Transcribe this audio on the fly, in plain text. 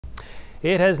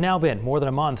It has now been more than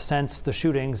a month since the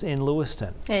shootings in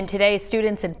Lewiston. And today,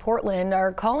 students in Portland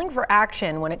are calling for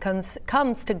action when it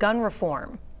comes to gun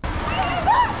reform.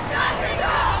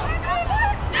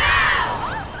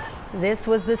 This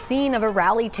was the scene of a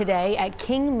rally today at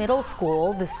King Middle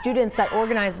School. The students that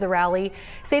organized the rally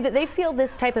say that they feel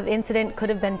this type of incident could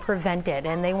have been prevented,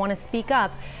 and they want to speak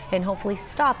up and hopefully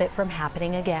stop it from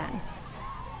happening again.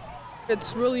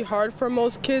 It's really hard for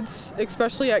most kids,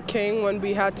 especially at King, when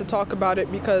we had to talk about it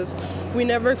because we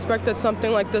never expected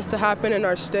something like this to happen in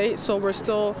our state. So we're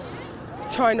still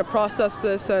trying to process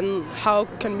this and how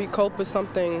can we cope with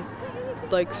something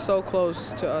like so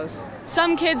close to us.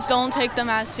 Some kids don't take them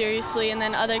as seriously, and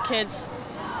then other kids,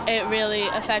 it really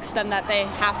affects them that they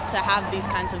have to have these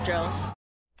kinds of drills.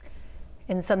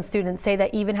 And some students say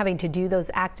that even having to do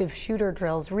those active shooter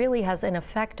drills really has an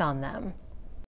effect on them.